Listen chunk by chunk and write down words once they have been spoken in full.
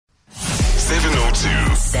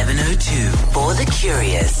702. 702 for the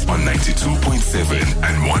curious. On 92.7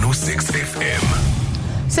 and 106 FM.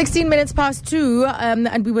 16 minutes past 2,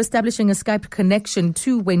 and we were establishing a Skype connection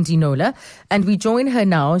to Wendy Knowler, and we join her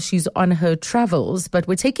now. She's on her travels, but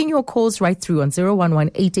we're taking your calls right through on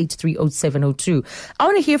 011-883-0702. I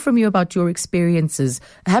want to hear from you about your experiences.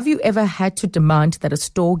 Have you ever had to demand that a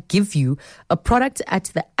store give you a product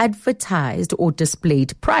at the advertised or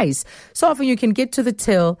displayed price? So often you can get to the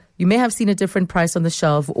till, you may have seen a different price on the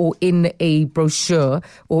shelf or in a brochure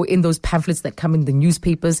or in those pamphlets that come in the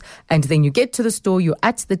newspapers. And then you get to the store, you're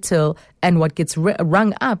at the till, and what gets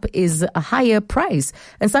rung up is a higher price.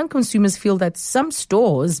 And some consumers feel that some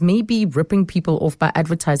stores may be ripping people off by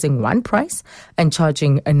advertising one price and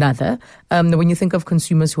charging another. When you think of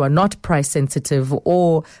consumers who are not price sensitive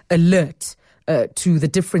or alert to the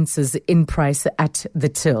differences in price at the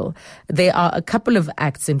till. There are a couple of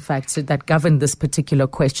acts, in fact, that govern this particular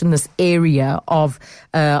question, this area of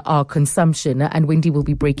our consumption, and Wendy will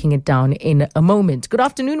be breaking it down in a moment. Good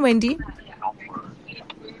afternoon, Wendy.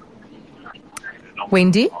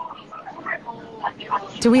 Wendy?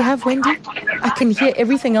 Do we have Wendy? I can hear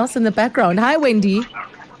everything else in the background. Hi, Wendy.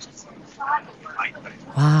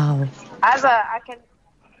 Wow.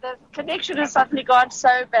 The connection has suddenly gone so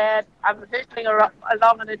bad. I'm hurtling along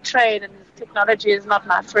on a train, and technology is not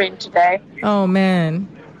my friend today. Oh, man.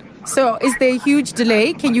 So is there a huge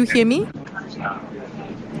delay? Can you hear me?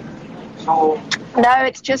 No,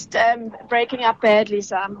 it's just breaking up badly,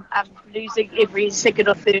 so I'm losing every second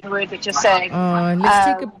or third word that you're saying. Oh,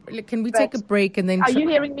 can we take a break and then... Are you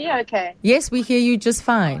hearing me okay? Yes, we hear you just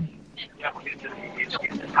fine.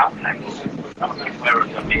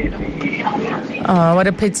 Oh, what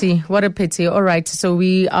a pity. What a pity. All right. So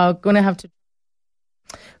we are going to have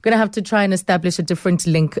to try and establish a different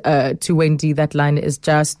link to Wendy. That line is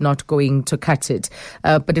just not going to cut it.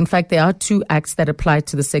 But in fact, there are two acts that apply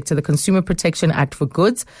to the sector: the Consumer Protection Act for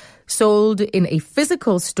goods sold in a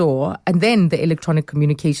physical store, and then the Electronic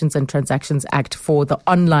Communications and Transactions Act for the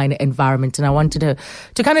online environment. And I wanted her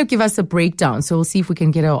to kind of give us a breakdown. So we'll see if we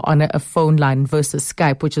can get her on a phone line versus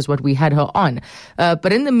Skype, which is what we had her on.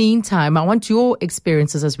 But in the meantime, I want your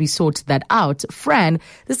experiences as we sort that out. Fran,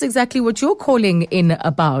 this is exactly what you're calling in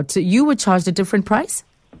about. You were charged a different price?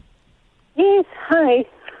 Yes, hi.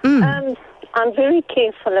 I'm very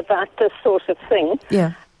careful about this sort of thing.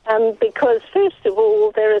 Yeah. Because, first of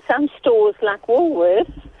all, there are some stores like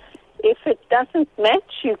Woolworths, if it doesn't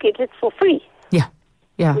match, you get it for free. Yeah,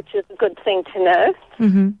 yeah. Which is a good thing to know.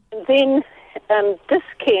 Mm-hmm. And then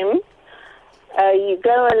Dis-Chem, you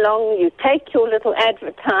go along, you take your little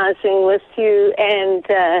advertising with you, and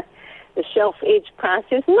the shelf edge price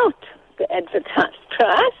is not the advertised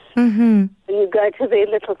price. Mm-hmm. You go to their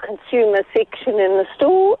little consumer section in the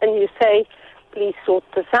store, and you say, please sort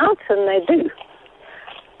this out, and they do.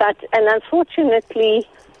 And unfortunately,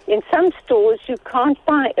 in some stores, you can't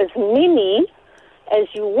buy as many as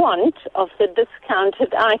you want of the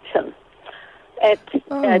discounted item. At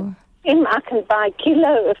I can buy a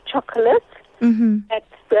kilo of chocolate. Mm-hmm. At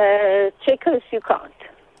Checkers, you can't.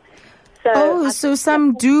 So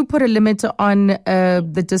some do put a limit on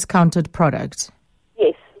the discounted product.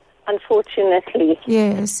 Yes, unfortunately.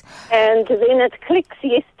 Yes. And then at Clicks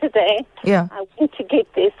yesterday, yeah. I went to get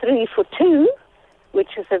their 3 for 2.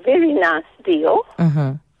 Which is a very nice deal.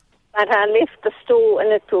 Uh-huh. But I left the store and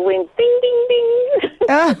it went ding, ding, ding.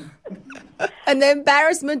 And the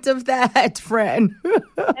embarrassment of that, Fran.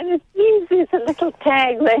 And it seems there's a little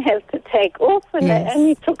tag they have to take off, and yes. They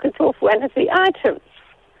only took it off one of the items.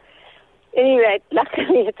 Anyway,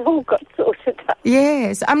 luckily it all got sorted out.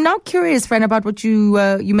 Yes. I'm now curious, Fran, about what you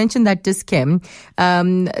mentioned that Dis-Chem,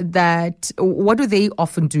 that what do they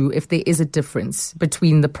often do if there is a difference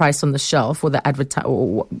between the price on the shelf or the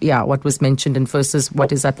what was mentioned and versus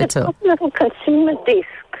what is at the till? It's a little consumer desk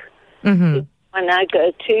when I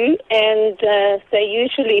go to, and they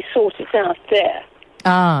usually sort it out there.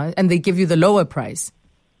 And they give you the lower price?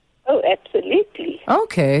 Oh, absolutely.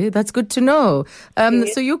 Okay, that's good to know.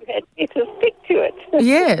 Yes, so you it will stick to it.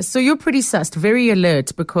 Yeah, so you're pretty sussed, very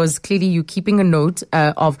alert, because clearly you're keeping a note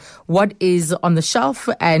of what is on the shelf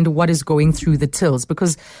and what is going through the tills.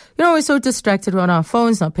 Because, we're so distracted, we're on our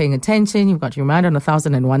phones, not paying attention. You've got your mind on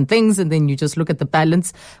 1,001 things, and then you just look at the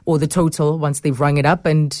balance or the total once they've rung it up,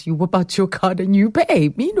 and you whip out your card and you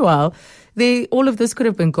pay. Meanwhile, all of this could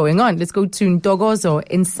have been going on. Let's go to Ntokozo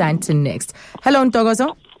in Sandton next. Hello,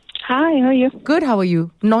 Ntokozo. Hi, how are you? Good, how are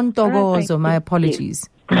you? Non-Ntokozo, my apologies.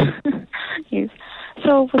 Yes.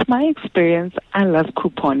 So with my experience, I love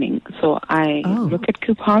couponing. So I look at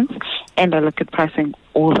coupons and I look at pricing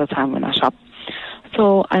all the time when I shop.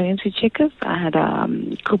 So I went to Checkers. I had a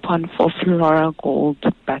coupon for Flora Gold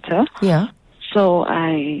butter. Yeah. So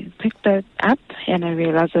I picked that up and I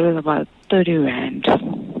realized it was about 30 Rand,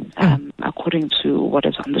 according to what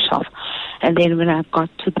is on the shelf. And then when I got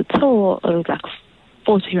to the till, it was like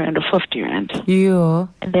 40 Rand or 50 Rand. Yeah.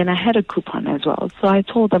 And then I had a coupon as well. So I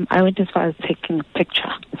told them, I went as far as taking a picture.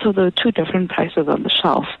 So there were two different prices on the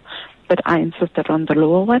shelf, but I insisted on the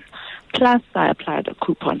lower one. Plus, I applied a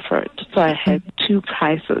coupon for it. So I had two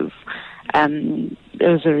prices.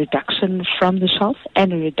 There was a reduction from the shelf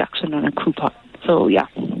and a reduction on a coupon. So, yeah.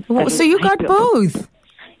 Well, so you got both?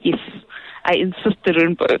 Yes. I insisted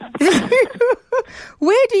on both.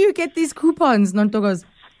 Where do you get these coupons, Nontogos?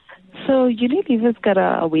 So Unilever's got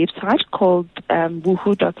a website called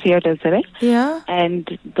woohoo.co.za. Yeah.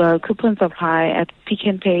 And the coupons apply at Pick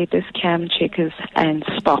n Pay, Discount, Checkers, and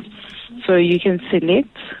Spar. So you can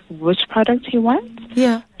select which product you want.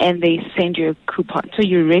 Yeah. And they send you a coupon. So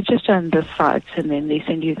you register on the site and then they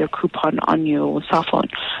send you the coupon on your cell phone.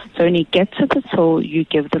 So when you get to the till, you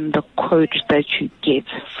give them the code that you get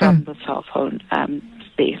from the cell phone,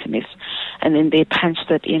 the SMS. And then they punch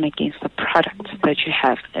that in against the product that you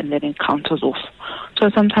have and then it counters off. So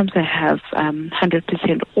sometimes they have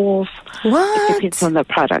 100% off. What? It depends on the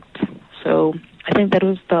product. So I think that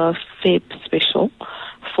was the Feb special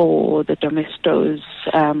for the Domestos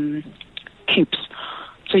cubes.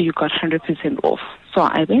 So you got 100% off. So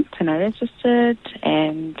I went and I registered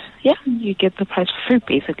and yeah, you get the price for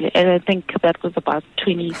free basically. And I think that was about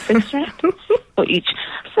 26 Rand for each.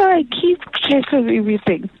 So I keep track of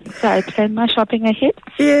everything. So I plan my shopping ahead.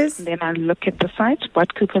 Yes. And then I look at the site,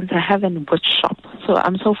 what coupons I have in which shop. So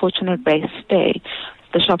I'm so fortunate by stay.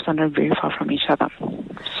 The shops are not very far from each other.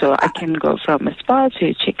 So I can go from a Spar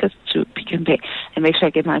to Checkers to Pick n Pay and make sure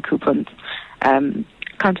I get my coupons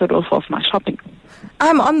counted off of my shopping.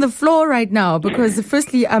 I'm on the floor right now because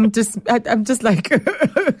firstly, I'm just like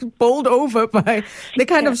bowled over by the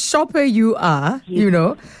kind of shopper you are, you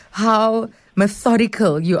know, how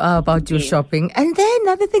methodical you are about your shopping. And then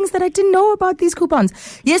other things that I didn't know about these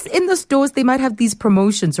coupons. Yes, in the stores, they might have these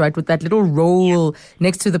promotions, right, with that little roll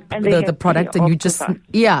next to the product and you just,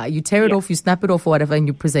 you tear it off, you snap it off or whatever and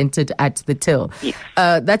you present it at the till. Yes.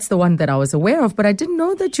 That's the one that I was aware of, but I didn't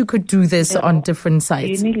know that you could do this on different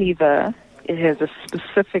sites. Unilever, it has a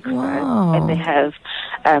specific site and they have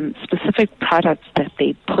specific products that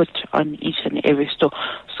they put on each and every store.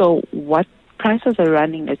 So what prices are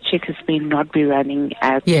running at Checkers may not be running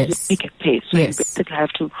at Pick n Pay. So you basically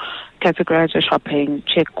have to categorize your shopping,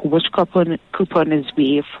 check which coupon is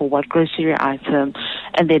where for what grocery item,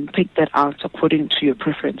 and then pick that out according to your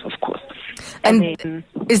preference, of course. And then,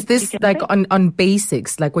 is this like on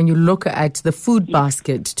basics, like when you look at the food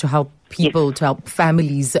basket to help people, to help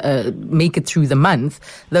families make it through the month,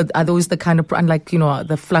 are those the kind of, unlike, you know,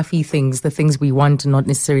 the fluffy things, the things we want and not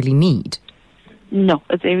necessarily need? No,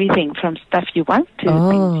 it's everything from stuff you want to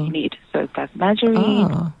things you need. So it's like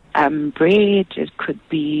margarine, bread, it could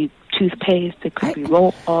be toothpaste, it could be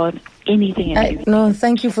roll-on, anything and everything. No,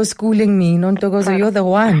 thank you for schooling me, Nontogozo. You're the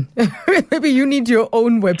one. Maybe you need your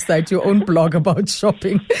own website, your own blog about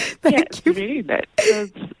shopping. Thank you. Very much. So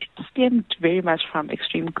it's stemmed very much from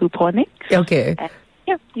extreme couponing. Okay.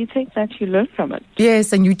 You take that, you learn from it.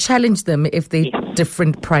 Yes, and you challenge them if they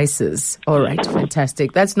different prices. All right,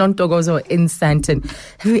 fantastic. That's Nontogozo in Sandton.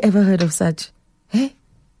 Have you ever heard of such? Hey,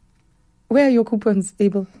 where are your coupons,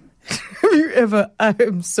 Abel? Have you ever?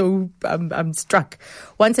 I'm struck.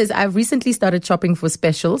 One says, I've recently started shopping for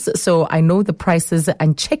specials, so I know the prices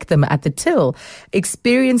and check them at the till.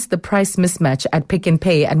 Experienced the price mismatch at Pick n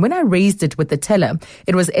Pay, and when I raised it with the teller,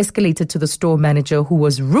 it was escalated to the store manager who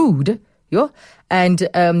was rude. And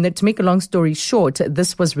to make a long story short,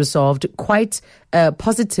 this was resolved quite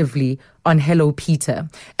positively on Hello Peter.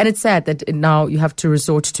 And it's sad that now you have to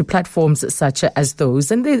resort to platforms such as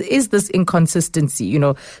those. And there is this inconsistency. You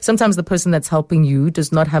know, sometimes the person that's helping you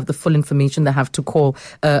does not have the full information. They have to call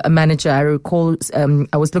a manager. I recall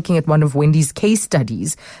I was looking at one of Wendy's case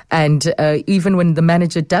studies. And even when the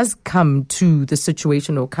manager does come to the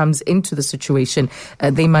situation or comes into the situation,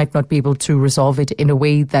 they might not be able to resolve it in a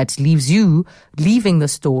way that leaves you leaving the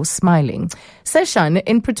store smiling. Seshan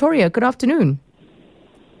in Pretoria, good afternoon.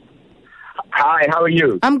 Hi, how are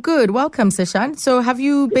you? I'm good. Welcome, Seshan. So have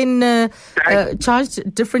you been charged a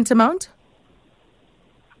different amount?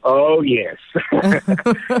 Oh, yes.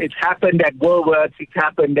 It's happened at Woolworths. It's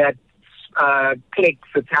happened at Clicks.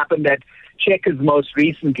 It's happened at Checkers most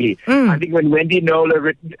recently. I think when Wendy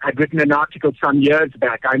Knowler had written an article some years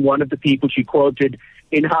back, I'm one of the people she quoted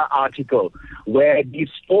in her article, where these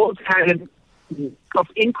stores had of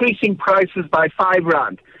increasing prices by 5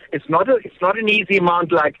 Rand. It's not an easy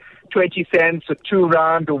amount like 20 cents or 2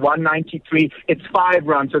 rand or 193. It's 5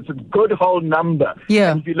 rand, so it's a good whole number.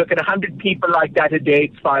 Yeah. And if you look at 100 people like that a day,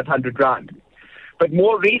 it's 500 rand. But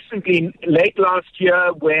more recently, late last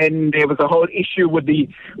year, when there was a whole issue with the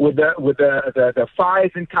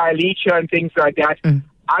fires in Khayelitsha and things like that,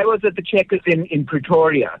 I was at the Checkers in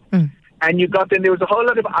Pretoria, and there was a whole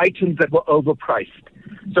lot of items that were overpriced.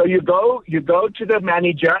 So you go to the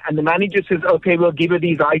manager, and the manager says, "Okay, we'll give you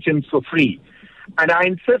these items for free." And I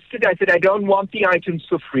insisted. I said, "I don't want the items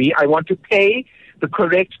for free. I want to pay the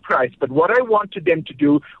correct price." But what I wanted them to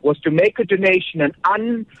do was to make a donation, an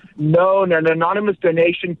unknown and anonymous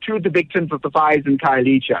donation to the victims of the fires in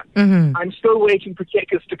Khayelitsha. I'm still waiting for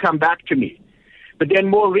Checkers to come back to me. But then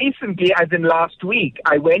more recently, as in last week,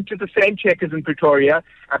 I went to the same Checkers in Pretoria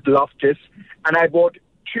at Loftus, and I bought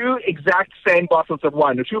 2 exact same bottles of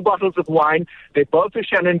wine. The 2 bottles of wine, they both are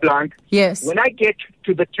Chenin Blanc. Yes. When I get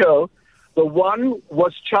to the till, the one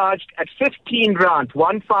was charged at 15 rand,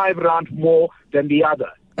 15 rand more than the other.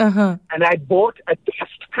 And I bought a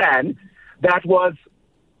test pan that was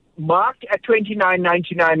marked at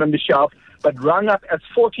 29.99 on the shelf, but rung up as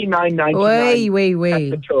 49.99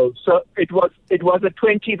 at the till. So it was a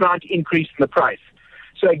 20 rand increase in the price.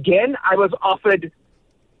 So again, I was offered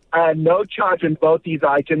no charge on both these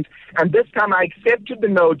items, and this time I accepted the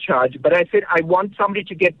no charge, but I said I want somebody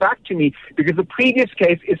to get back to me because the previous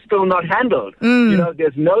case is still not handled. You know,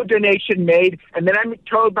 there's no donation made, and then I'm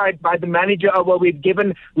told by the manager, "Oh, well,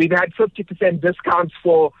 we've had 50% discounts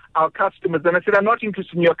for our customers," and I said, "I'm not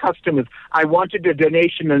interested in your customers. I wanted a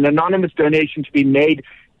donation, an anonymous donation, to be made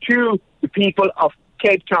to the people of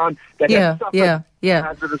Cape Town that have suffered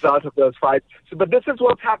as a result of those fires." So, but this is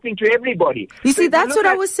what's happening to everybody. You see, that's what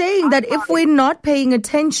I was saying, that if we're not paying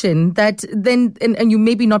attention, that then, and you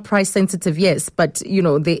may be not price sensitive, yes, but, you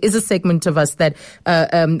know, there is a segment of us that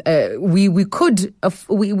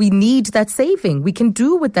we need that saving. We can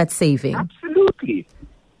do with that saving. Absolutely.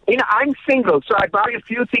 You know, I'm single, so I buy a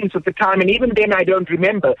few things at the time, and even then I don't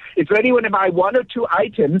remember. It's only when I buy 1 or 2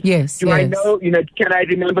 items I know, can I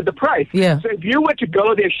remember the price? Yeah. So if you were to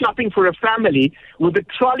go there shopping for a family with a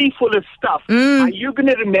trolley full of stuff, are you going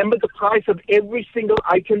to remember the price of every single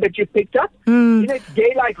item that you picked up? You know, it's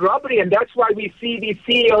daylight robbery, and that's why we see these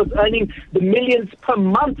CEOs earning the millions per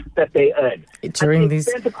month that they earn. During these,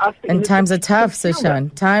 and times are tough,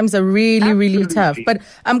 Seshan. Times are really, really tough. But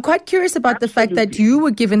I'm quite curious about the fact that you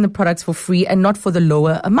were given the products for free and not for the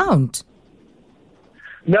lower amount.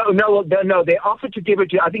 No, they offer to give it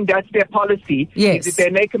to you. I think that's their policy. Yes. If they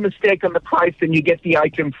make a mistake on the price, then you get the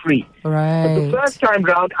item free. Right. But the first time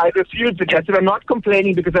round, I refused it. I said, I'm not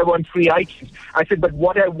complaining because I want free items. I said, but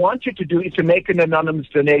what I want you to do is to make an anonymous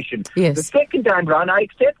donation. Yes. The second time round, I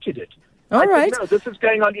accepted it. All right. No, this is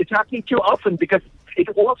going on. It's happening too often because it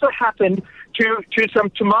also happened to some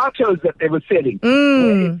tomatoes that they were selling.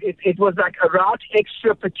 It was like a rand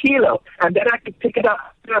extra per kilo, and then I could pick it up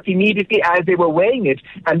immediately as they were weighing it,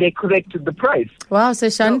 and they corrected the price. Wow,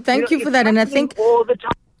 Seshan, thank you for that. And I think all the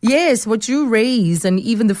time. Yes, what you raise and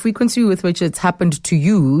even the frequency with which it's happened to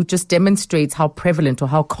you just demonstrates how prevalent or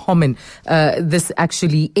how common this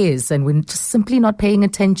actually is, and we're just simply not paying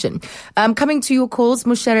attention. Coming to your calls,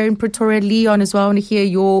 Mushara in Pretoria, Leon as well. I want to hear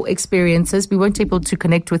your experiences. We weren't able to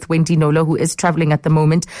connect with Wendy Nola, who is traveling at the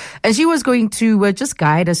moment, and she was going to just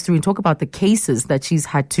guide us through and talk about the cases that she's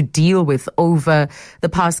had to deal with over the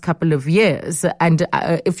past couple of years. And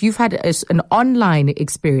if you've had an online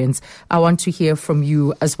experience, I want to hear from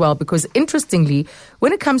you as well, because interestingly,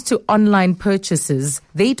 when it comes to online purchases,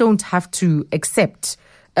 they don't have to accept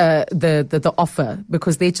the offer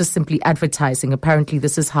because they're just simply advertising. Apparently,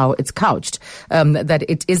 this is how it's couched, that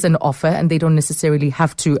it is an offer and they don't necessarily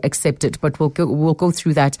have to accept it. But we'll go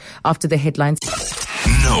through that after the headlines.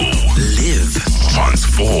 Know, live,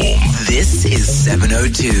 transform. This is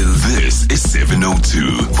 702. This is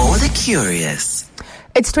 702. For the curious.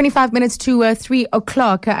 It's 25 minutes to 3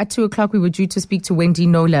 o'clock. At 2 o'clock, we were due to speak to Wendy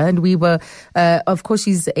Nola, and we were, of course,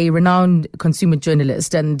 she's a renowned consumer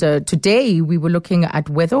journalist. And today we were looking at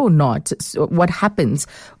whether or not what happens,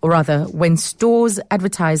 or rather, when stores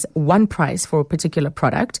advertise one price for a particular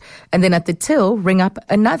product and then at the till ring up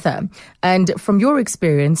another. And from your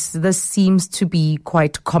experience, this seems to be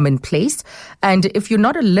quite commonplace. And if you're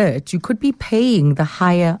not alert, you could be paying the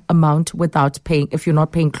higher amount without paying, if you're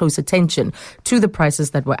not paying close attention to the prices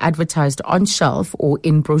prices that were advertised on shelf or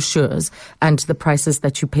in brochures and the prices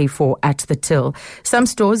that you pay for at the till. Some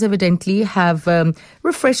stores evidently have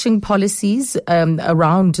refreshing policies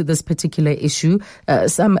around this particular issue.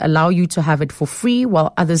 Some allow you to have it for free,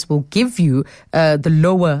 while others will give you the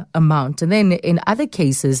lower amount. And then in other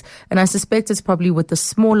cases, and I suspect it's probably with the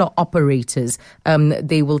smaller operators,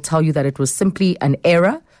 they will tell you that it was simply an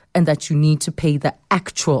error and that you need to pay the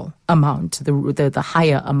actual amount, the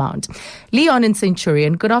higher amount. Leon in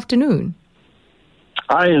Centurion, good afternoon.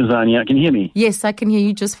 Hi, Zania. Can you hear me? Yes, I can hear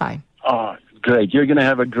you just fine. Oh, great. You're going to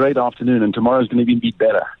have a great afternoon, and tomorrow's going to even be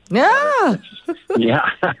better. Yeah. Yeah.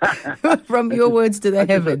 From your words to the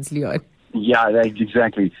heavens, Leon. Yeah,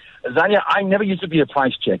 exactly. Zania, I never used to be a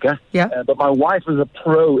price checker, but my wife was a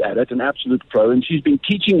pro at it, an absolute pro, and she's been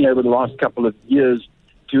teaching me over the last couple of years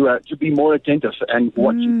to be more attentive and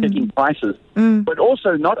watch checking prices. But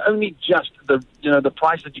also not only just the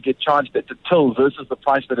price that you get charged at the till versus the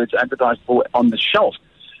price that it's advertised for on the shelf,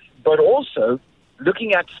 but also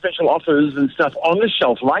looking at special offers and stuff on the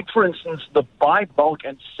shelf, like, for instance, the buy bulk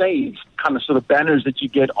and save kind of sort of banners that you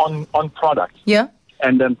get on products. Yeah.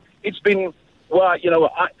 And it's been, well, I'm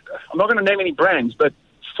not going to name any brands, but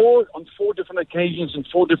on four different occasions in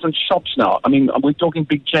 4 different shops now. I mean, we're talking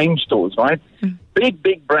big chain stores, right?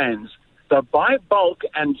 Big brands. The buy bulk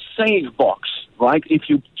and save box, right? If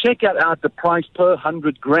you check out the price per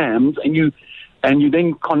 100 grams, and you then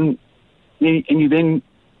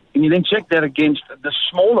check that against the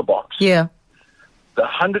smaller box. Yeah. The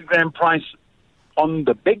 100 gram price on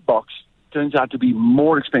the big box turns out to be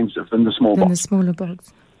more expensive than the small box. The smaller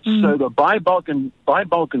box. So the buy bulk and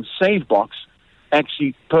save box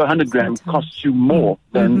actually per 100 gram costs you more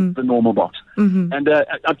than the normal box. And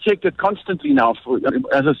I've checked it constantly now for,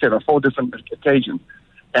 as I said, on 4 different occasions.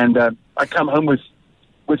 And I come home with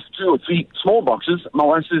 2 or 3 small boxes. My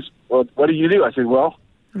wife says, "Well, what do you do?" I said, "Well,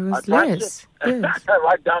 it was I less. Yes.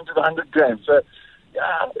 right down to the 100 grams." So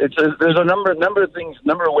yeah, there's a number of things,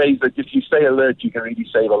 number of ways that if you stay alert, you can really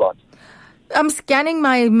save a lot. I'm scanning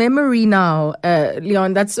my memory now,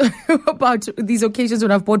 Leon. That's about these occasions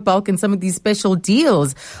when I've bought bulk and some of these special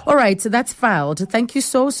deals. All right, so that's filed. Thank you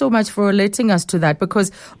so much for alerting us to that,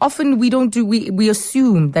 because often we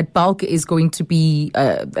assume that bulk is going to be,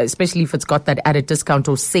 especially if it's got that added discount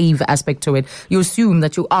or save aspect to it, you assume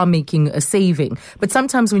that you are making a saving. But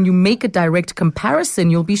sometimes when you make a direct comparison,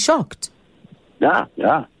 you'll be shocked. Yeah.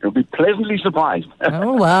 You'll be pleasantly surprised.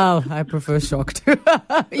 Oh, wow. I prefer shocked.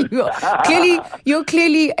 You're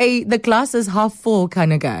clearly the glass is half full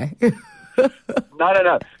kind of guy.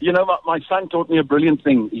 No. You know, my son taught me a brilliant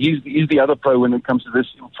thing. He's the other pro when it comes to this.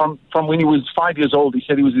 From when he was 5 years old, he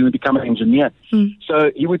said he was going to become an engineer. So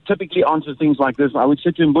he would typically answer things like this. I would say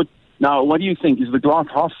to him, "But now, what do you think? Is the glass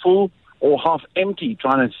half full or half empty?"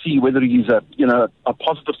 Trying to see whether he's a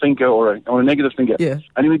positive thinker or a negative thinker. Yeah.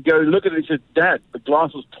 And he would go look at it and say, "Dad, the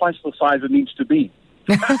glass is twice the size it needs to be."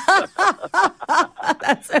 That's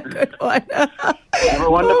a good one. Have a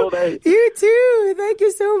wonderful day. You too. Thank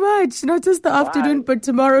you so much. Not just the afternoon, but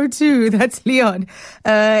tomorrow too. That's Leon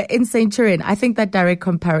in Centurion. I think that direct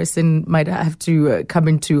comparison might have to come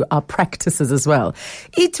into our practices as well.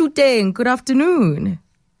 Ituteng, good afternoon.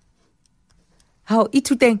 How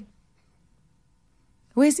Ituteng?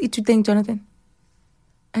 Where's Ituteng, Jonathan?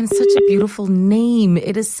 And such a beautiful name.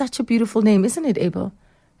 It is such a beautiful name, isn't it, Abel?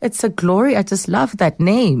 It's a glory. I just love that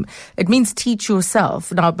name. It means teach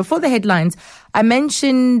yourself. Now, before the headlines, I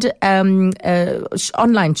mentioned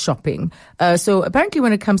online shopping. So apparently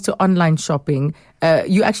when it comes to online shopping,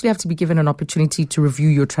 you actually have to be given an opportunity to review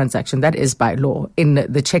your transaction. That is by law in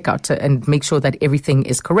the checkout, and make sure that everything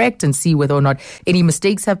is correct and see whether or not any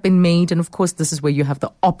mistakes have been made. And of course, this is where you have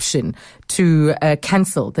the option to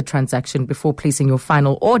cancel the transaction before placing your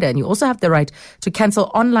final order. And you also have the right to cancel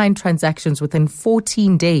online transactions within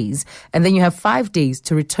 14 days. And then you have 5 days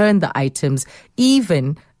to return the items,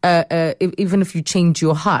 even if you change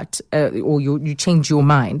your heart or you change your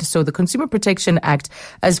mind. So the Consumer Protection Act,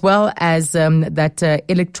 as well as that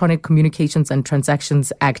Electronic Communications and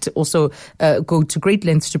Transactions Act, also go to great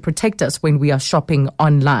lengths to protect us when we are shopping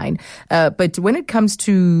online. But when it comes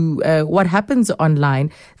to what happens online,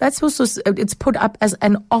 that's also, it's put up as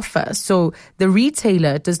an offer. So the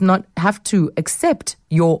retailer does not have to accept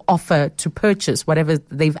your offer to purchase whatever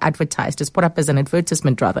they've advertised. It's put up as an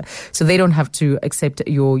advertisement rather. So they don't have to accept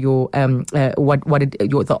the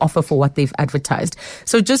offer for what they've advertised.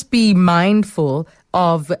 So just be mindful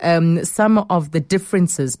of some of the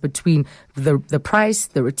differences between the price,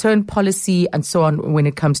 the return policy, and so on when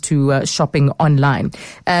it comes to shopping online.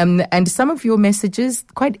 And some of your messages,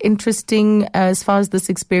 quite interesting as far as this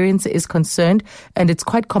experience is concerned, and it's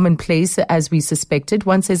quite commonplace as we suspected.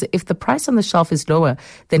 One says, if the price on the shelf is lower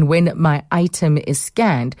than when my item is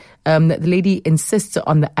scanned, the lady insists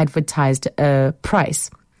on the advertised price.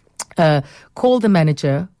 Call the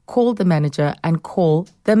manager, and call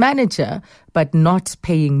the manager, but not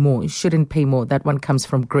paying more. You shouldn't pay more. That one comes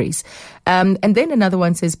from Grace. And then another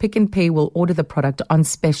one says, Pick n Pay will order the product on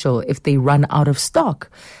special if they run out of stock.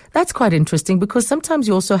 That's quite interesting, because sometimes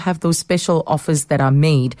you also have those special offers that are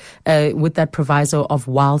made with that proviso of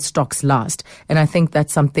while stocks last. And I think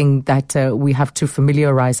that's something that we have to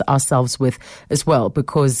familiarize ourselves with as well,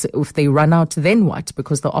 because if they run out, then what?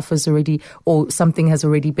 Because the offer's already, or something has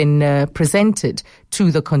already been presented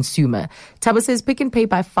to the consumer. Tabo says, Pick n Pay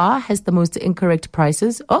by far has the most incorrect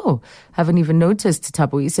prices. Oh, haven't even noticed,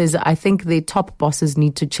 Tabo. He says, I think the top bosses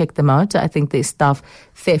need to check them out. I think there's staff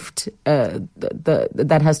theft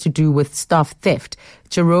that has to do with staff theft.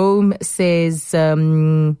 Jerome says,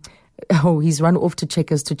 he's run off to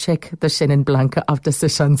Checkers to check the Shannon Blanca after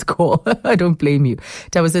Seshan's call. I don't blame you.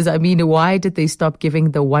 Tabo says, why did they stop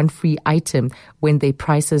giving the one free item when their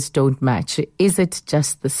prices don't match? Is it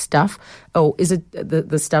just the stuff? Or is it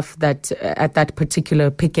the stuff that at that particular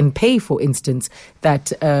Pick n Pay, for instance,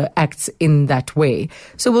 that acts in that way?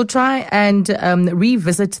 So we'll try and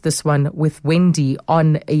revisit this one with Wendy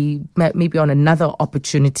on maybe on another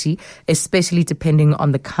opportunity, especially depending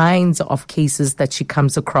on the kinds of cases that she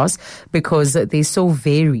comes across, because they're so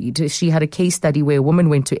varied. She had a case study where a woman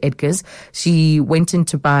went to Edgar's. She went in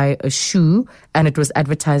to buy a shoe and it was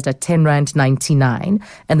advertised at 10 Rand 99,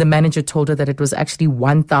 and the manager told her that it was actually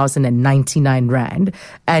 1,099 Rand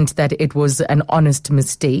and that it was an honest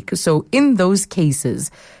mistake. So in those cases,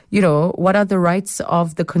 what are the rights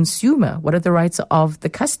of the consumer? What are the rights of the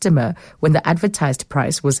customer when the advertised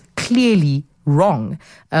price was clearly wrong?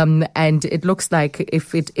 And it looks like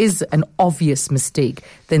if it is an obvious mistake,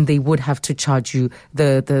 then they would have to charge you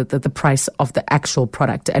the price of the actual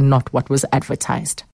product and not what was advertised.